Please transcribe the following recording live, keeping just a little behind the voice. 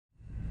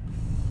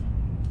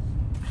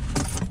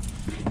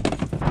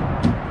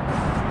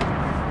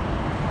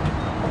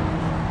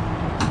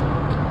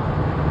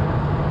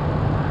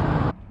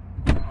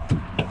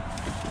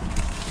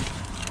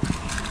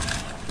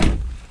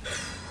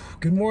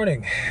Good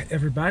morning,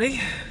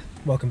 everybody.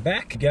 Welcome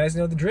back. You guys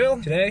know the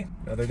drill. Today,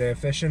 another day of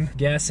fishing.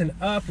 Gassing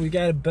up. We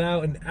got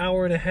about an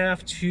hour and a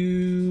half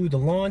to the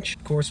launch.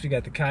 Of course, we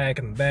got the kayak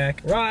in the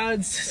back.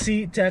 Rods,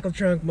 seat, tackle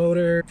trunk,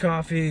 motor,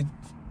 coffee,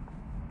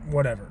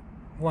 whatever.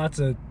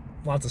 Lots of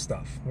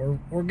stuff.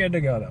 We're good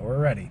to go though. We're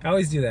ready. I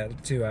always do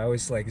that too. I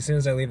always as soon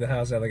as I leave the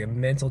house, I have like a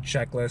mental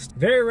checklist.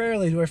 Very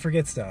rarely do I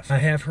forget stuff. I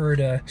have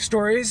heard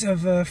stories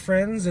of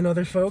friends and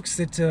other folks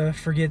that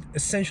forget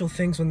essential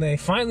things when they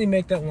finally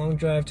make that long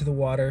drive to the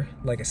water,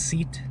 like a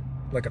seat,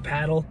 like a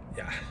paddle.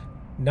 Yeah.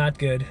 Not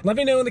good. Let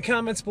me know in the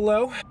comments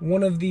below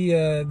one of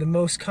the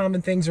most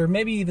common things, or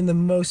maybe even the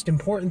most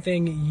important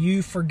thing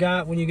you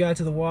forgot when you got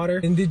to the water.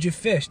 And did you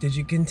fish? Did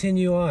you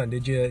continue on?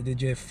 Did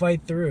you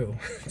fight through?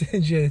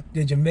 did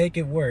you make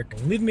it work?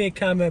 Leave me a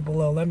comment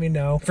below. Let me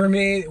know. For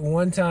me,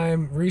 one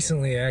time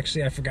recently,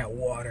 actually, I forgot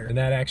water, and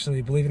that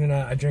actually, believe it or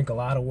not, I drink a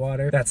lot of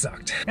water. That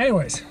sucked.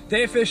 Anyways,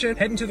 day of fishing,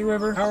 heading to the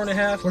river, hour and a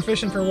half. We're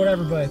fishing for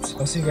whatever bites.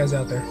 I'll see you guys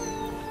out there.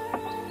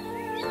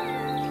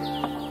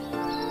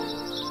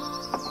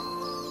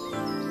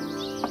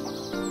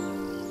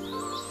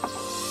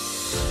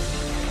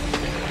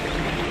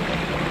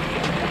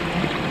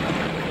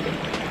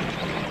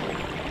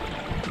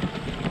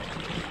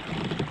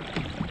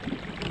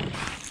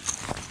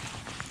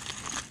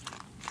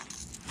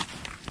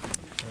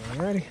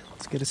 Alrighty,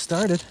 let's get it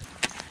started.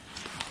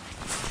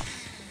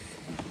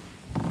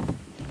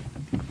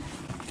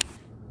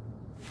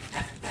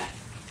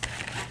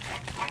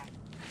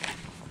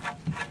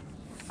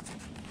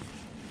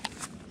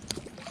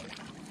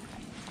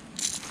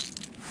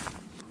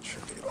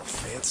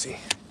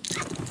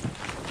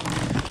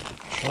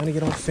 Trying to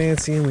get all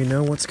fancy, and we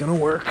know what's gonna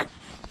work.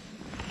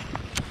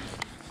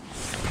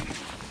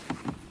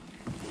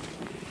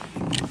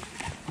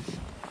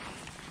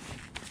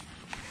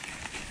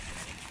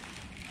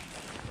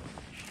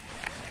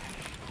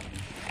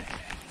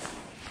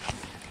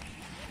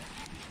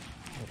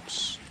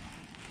 Oops.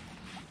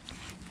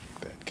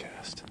 Bad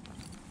cast.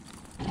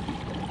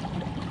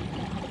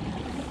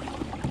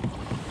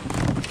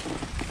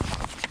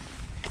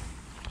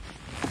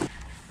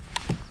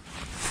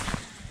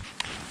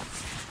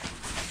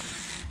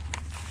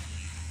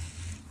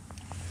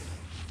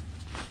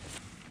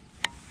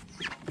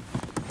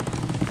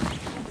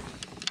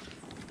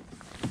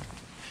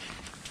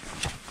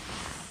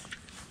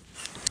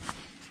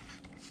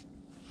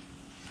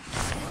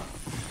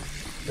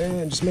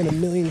 Man, just made a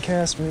million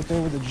casts right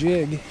there with a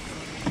jig.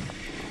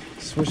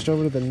 Switched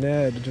over to the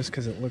Ned just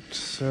because it looked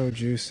so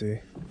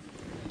juicy.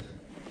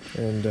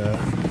 And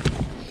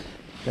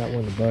got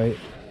one to bite.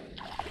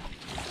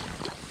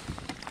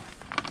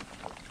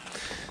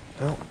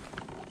 Well,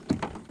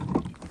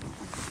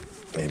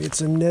 maybe it's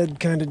a Ned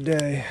kind of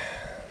day.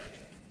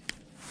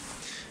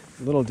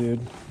 Little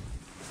dude.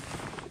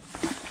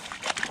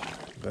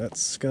 That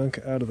skunk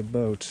out of the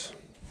boat.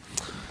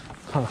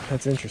 Huh,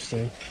 that's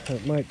interesting.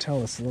 That might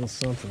tell us a little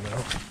something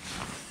though.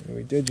 And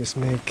we did just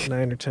make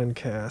 9 or 10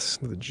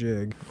 casts with a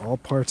jig. All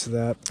parts of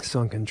that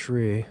sunken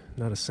tree,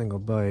 not a single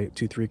bite.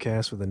 2-3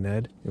 casts with a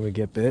Ned, and we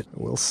get bit.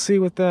 We'll see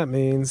what that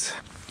means.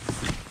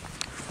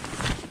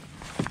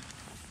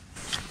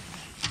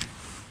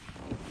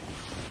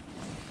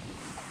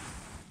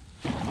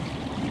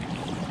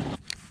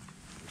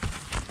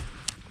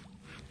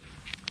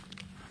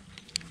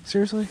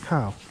 Seriously?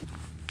 How?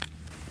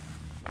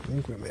 I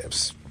think we may have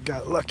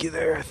got lucky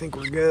there. I think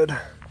we're good.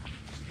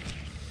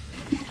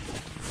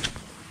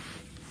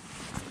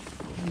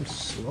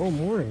 Slow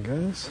morning,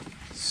 guys.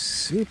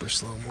 Super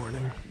slow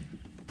morning.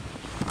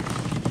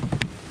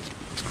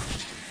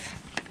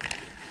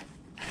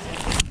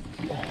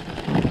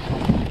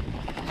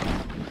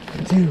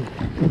 Dude.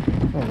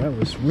 Oh, that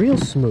was real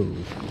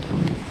smooth.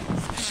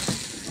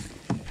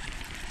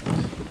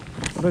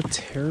 What a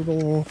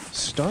terrible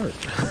start.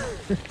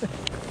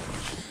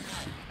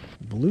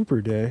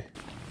 Blooper day.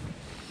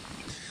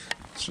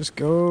 Let's just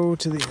go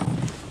to the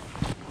end.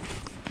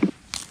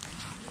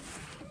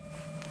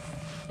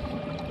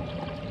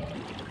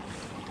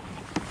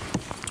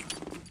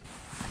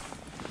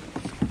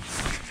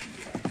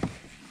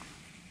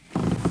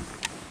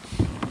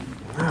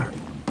 Alright.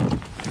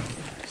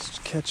 Let's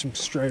catch some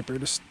striper.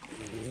 Just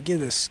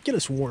get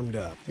us warmed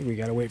up. I think we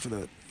gotta wait for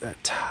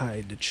that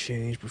tide to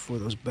change before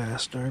those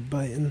bass start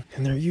biting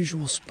in their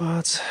usual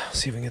spots.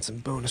 See if we can get some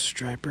bonus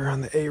striper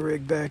on the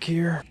A-rig back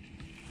here.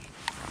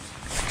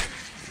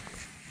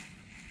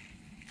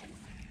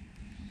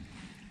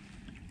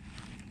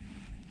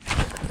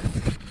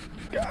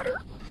 Got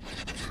her.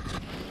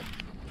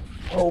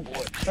 Oh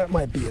boy, that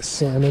might be a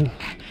salmon.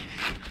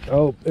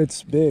 Oh,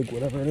 it's big,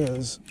 whatever it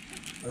is.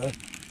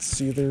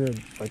 It's either,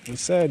 like we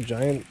said,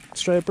 giant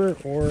striper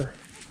or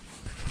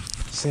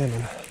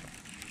salmon.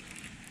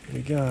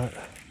 We got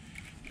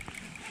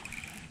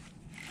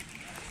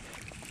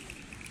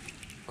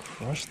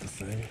crushed the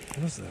thing.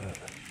 What is that?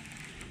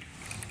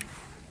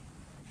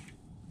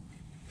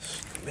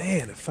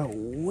 Man, it felt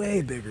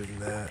way bigger than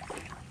that.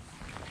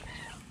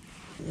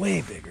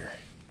 Way bigger.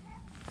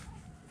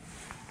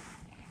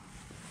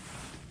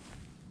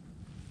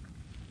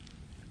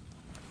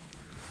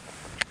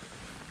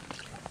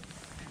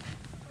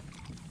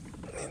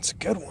 It's a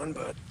good one,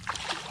 but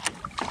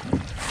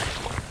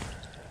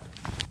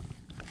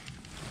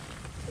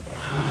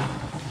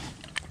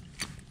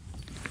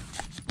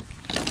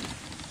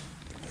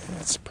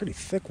it's a pretty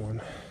thick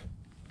one.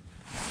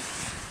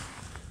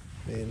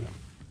 I mean,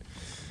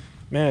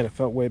 man, it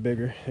felt way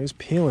bigger. It was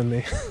peeling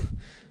me.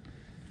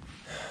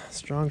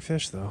 Strong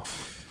fish, though.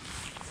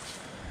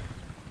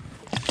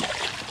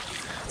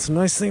 It's a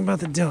nice thing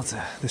about the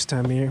Delta this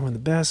time of year. When the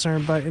bass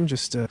aren't biting,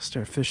 just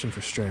start fishing for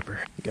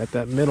striper. You got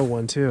that middle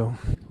one, too.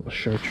 Little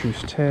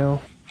chartreuse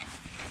tail.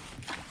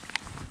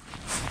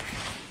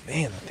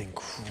 Man, that thing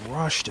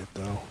crushed it,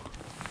 though.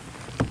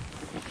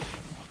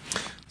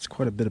 There's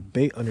quite a bit of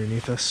bait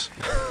underneath us.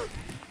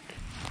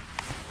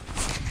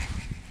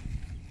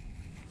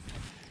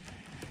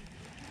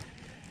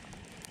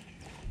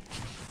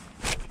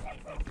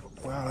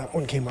 Wow, that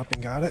one came up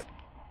and got it.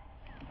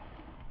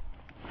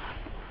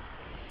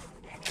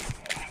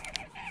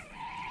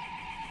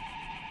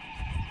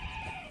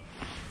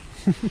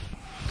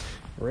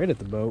 Right at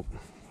the boat.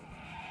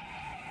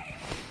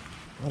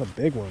 Not a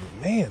big one.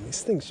 Man,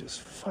 these things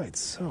just fight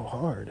so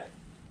hard.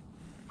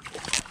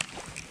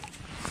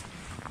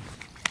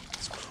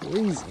 It's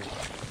crazy.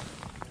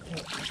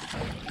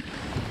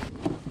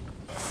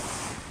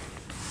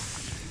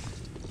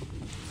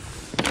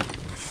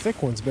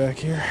 Thick ones back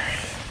here.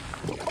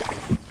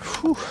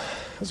 Whew,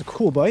 that was a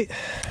cool bite.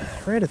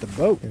 Right at the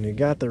boat. And you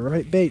got the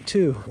right bait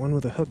too. One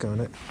with a hook on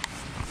it.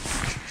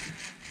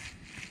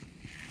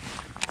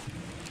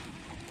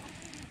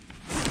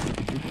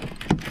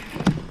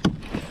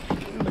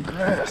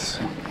 Grass.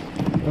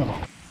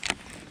 Oh.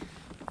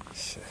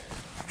 Shit.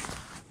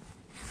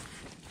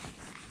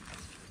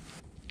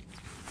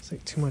 It's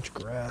like too much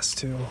grass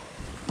too.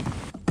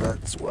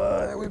 That's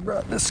why we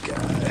brought this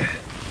guy.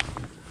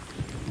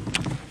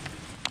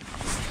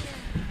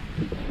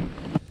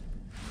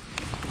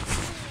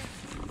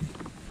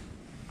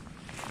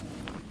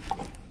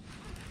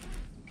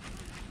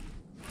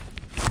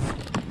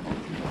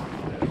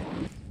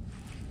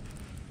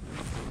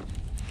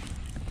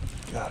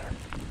 Got her.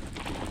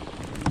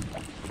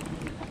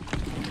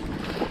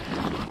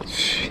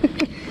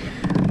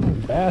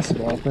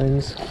 Basketball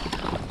things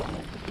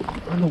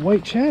on the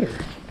white chatter.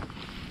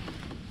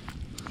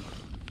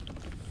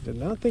 Did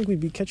not think we'd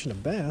be catching a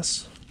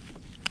bass.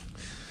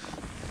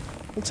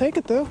 We'll take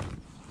it though.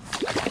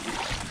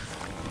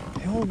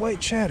 The old white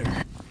chatter.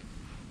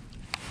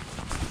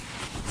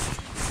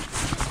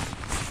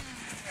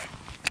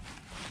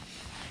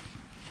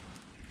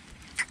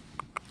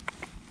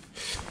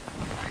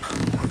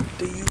 What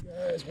do you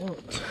guys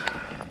want?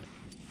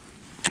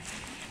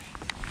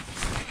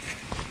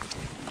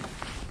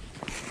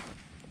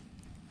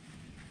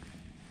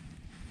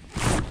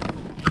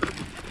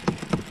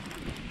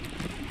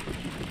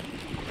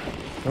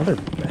 Another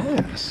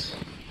bass.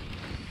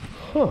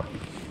 Huh.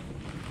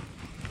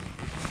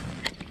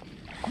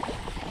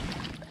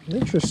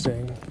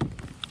 Interesting.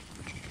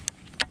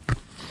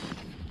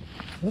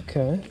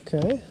 Okay.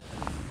 Kind of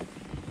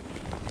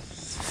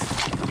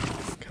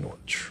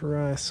want to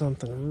try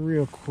something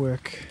real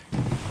quick.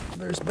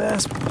 There's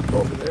bass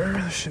over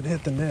there. Should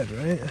hit the net,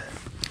 right?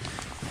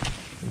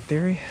 In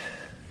theory.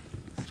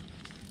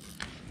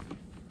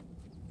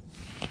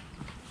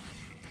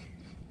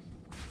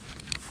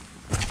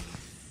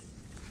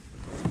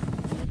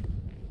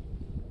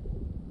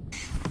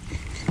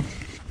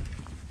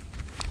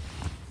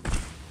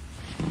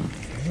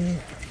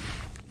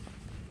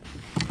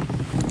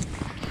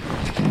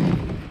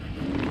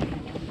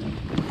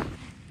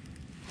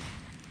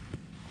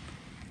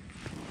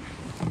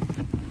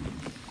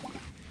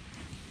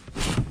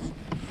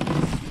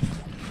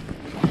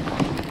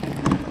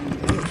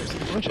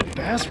 Bunch of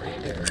bass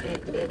right there. I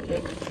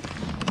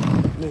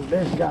mean,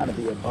 there's got to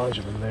be a bunch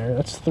of them there.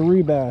 That's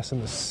 3 bass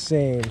in the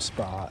same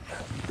spot.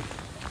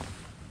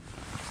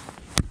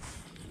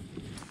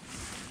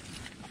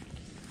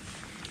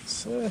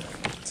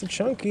 It's a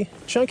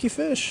chunky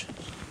fish.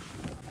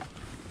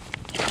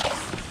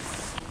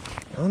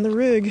 On the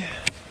rig.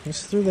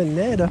 Just threw the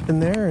net up in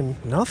there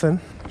and nothing.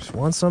 Just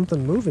want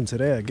something moving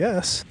today, I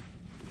guess.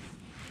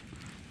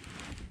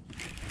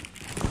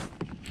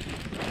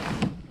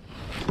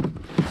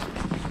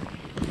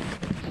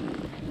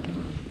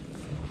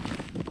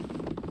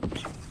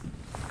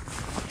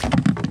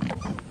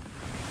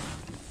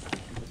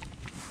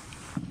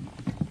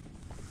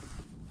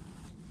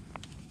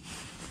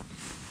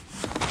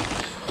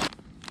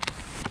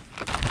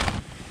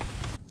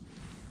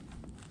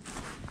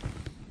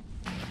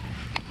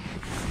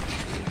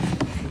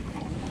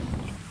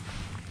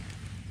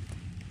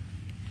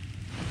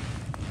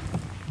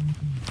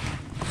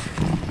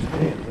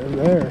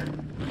 There.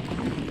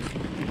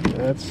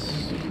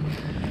 That's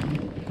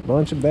a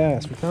bunch of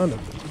bass. We found a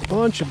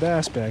bunch of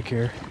bass back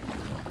here.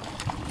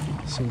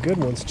 Some good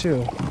ones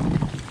too.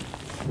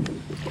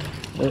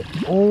 They're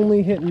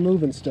only hitting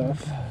moving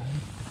stuff.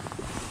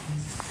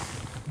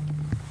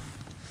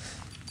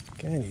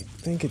 Again, you'd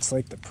think it's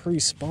like the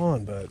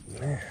pre-spawn, but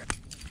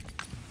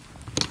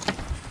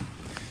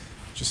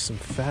just some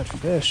fat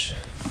fish.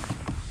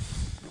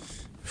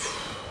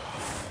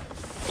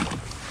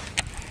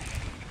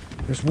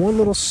 There's one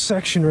little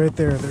section right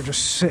there, they're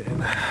just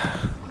sitting.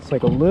 It's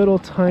like a little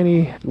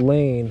tiny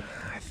lane.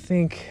 I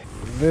think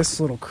this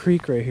little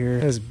creek right here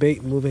has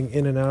bait moving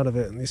in and out of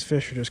it, and these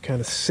fish are just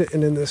kind of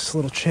sitting in this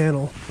little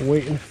channel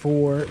waiting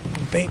for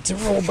bait to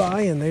roll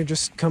by, and they're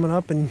just coming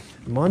up and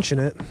munching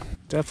it.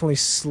 Definitely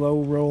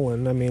slow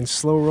rolling. I mean,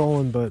 slow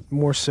rolling, but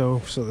more so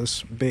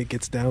this bait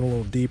gets down a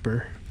little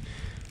deeper.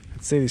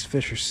 I'd say these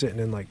fish are sitting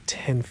in like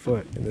 10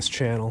 foot in this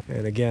channel.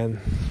 And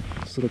again,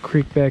 this little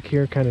creek back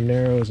here kind of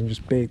narrows and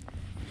just bait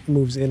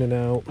moves in and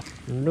out.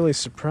 I'm really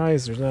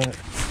surprised there's not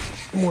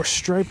more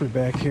striper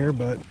back here,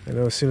 but I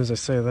know as soon as I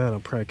say that, I'll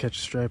probably catch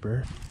a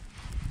striper.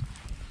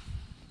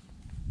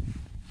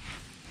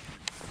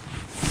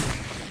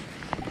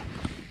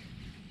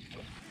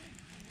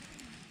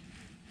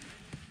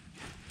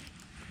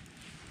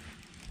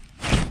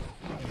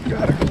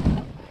 Got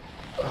her.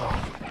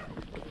 Oh.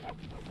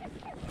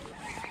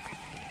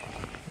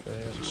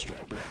 There's a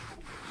striper.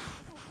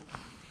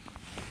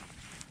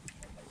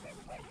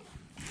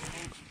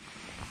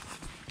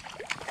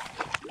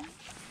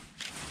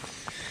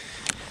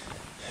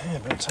 Yeah,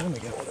 about time we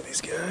get one of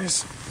these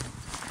guys.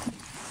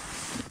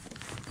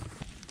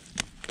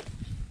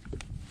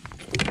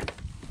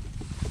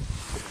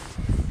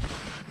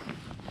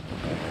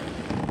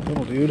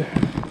 Little dude.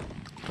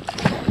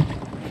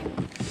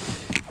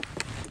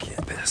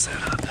 Can't pass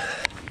that up.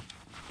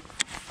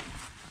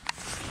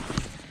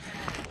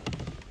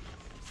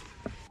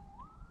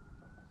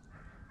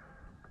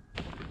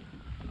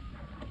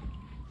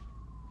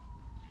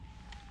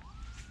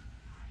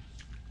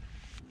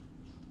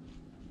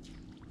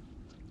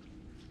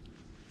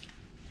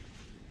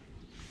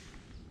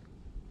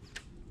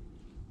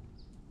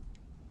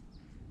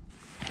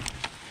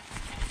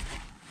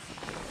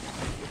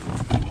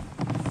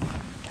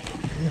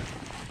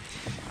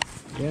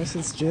 Guess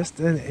it's just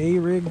an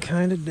A-rig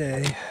kind of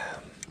day.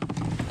 I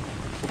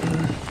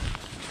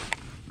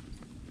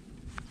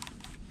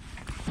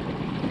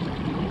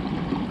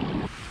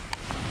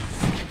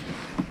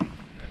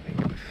think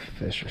the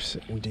fish are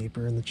sitting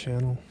deeper in the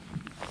channel.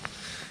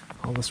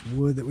 All this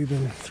wood that we've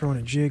been throwing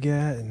a jig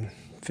at and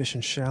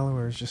fishing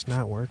shallower is just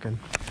not working.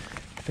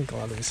 I think a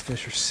lot of these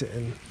fish are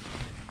sitting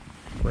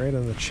right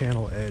on the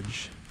channel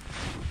edge.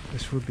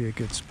 This would be a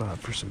good spot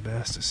for some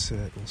bass to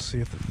sit. We'll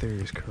see if the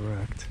theory is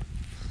correct.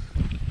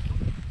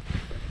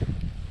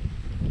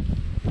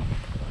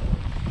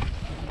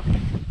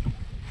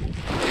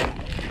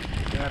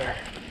 Got her.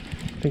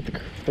 I think the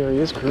theory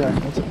is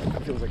correct.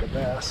 That feels like a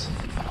bass.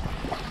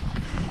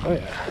 Oh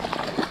yeah.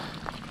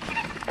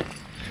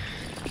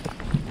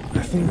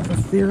 I think the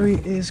theory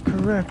is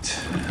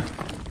correct.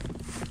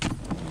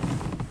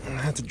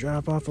 I have to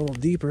drop off a little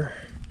deeper.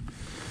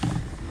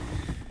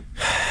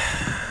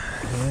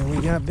 And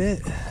we got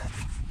bit.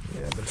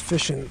 Yeah, I've been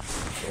fishing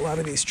a lot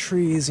of these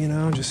trees, you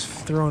know, just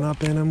throwing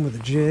up in them with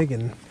a jig,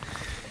 and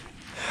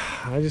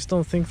I just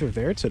don't think they're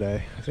there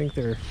today. I think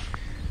they're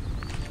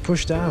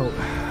pushed out,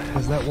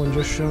 as that one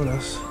just showed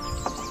us.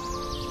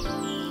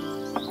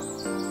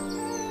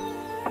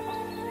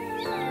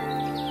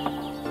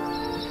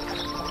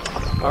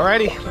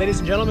 Alrighty, ladies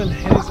and gentlemen,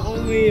 it is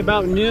only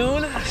about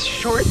noon.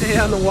 Short day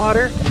on the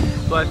water,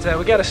 but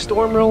we got a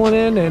storm rolling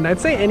in, and I'd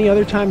say any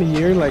other time of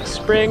year, like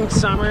spring,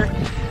 summer,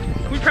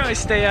 we'd probably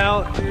stay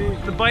out.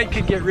 The bite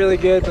could get really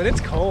good, but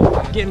it's cold.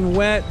 Getting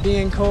wet,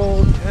 being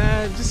cold,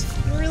 just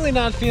really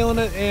not feeling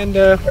it, and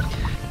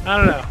I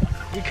don't know.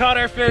 We caught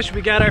our fish,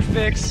 we got our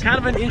fix. Kind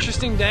of an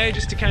interesting day,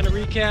 just to kind of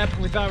recap.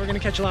 We thought we were gonna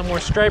catch a lot more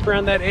striper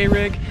on that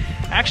A-rig.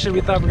 Actually,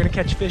 we thought we were gonna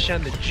catch fish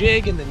on the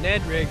jig and the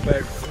Ned rig,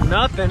 but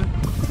nothing.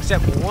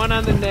 Except one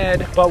on the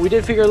Ned, but we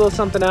did figure a little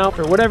something out.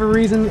 For whatever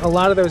reason, a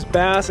lot of those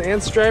bass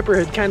and striper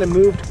had kind of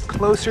moved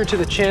closer to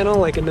the channel,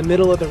 like in the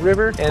middle of the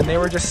river, and they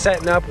were just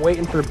setting up,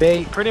 waiting for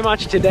bait. Pretty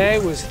much today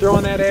was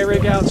throwing that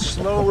A-rig out,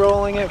 slow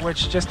rolling it,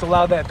 which just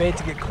allowed that bait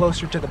to get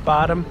closer to the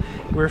bottom.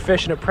 We were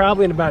fishing it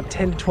probably in about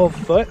 10 to 12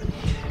 foot.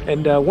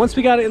 And once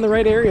we got it in the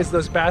right areas,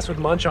 those bass would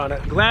munch on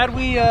it. Glad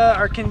we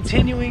are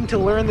continuing to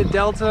learn the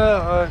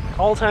Delta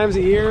all times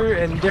of year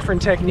and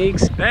different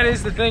techniques. That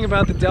is the thing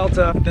about the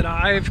Delta that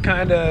I've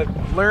kind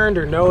of learned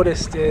or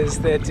noticed, is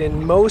that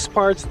in most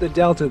parts of the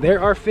Delta,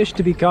 there are fish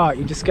to be caught.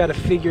 You just got to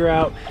figure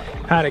out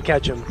how to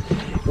catch them,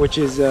 which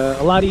is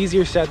a lot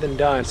easier said than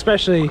done,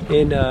 especially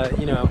in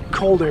you know,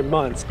 colder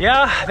months.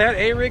 Yeah, that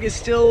A-rig is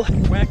still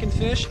whacking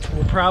fish.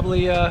 We'll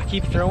probably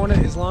keep throwing it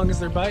as long as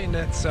they're biting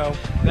it. So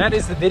that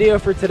is the video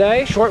for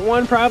today. Short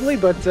one probably,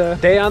 but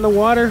day on the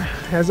water.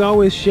 As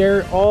always,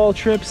 share all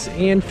trips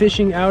and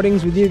fishing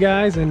outings with you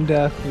guys, and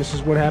this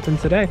is what happened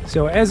today.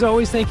 So as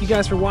always, thank you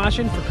guys for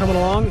watching, for coming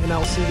along, and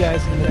I'll see you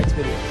guys in the next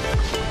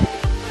video.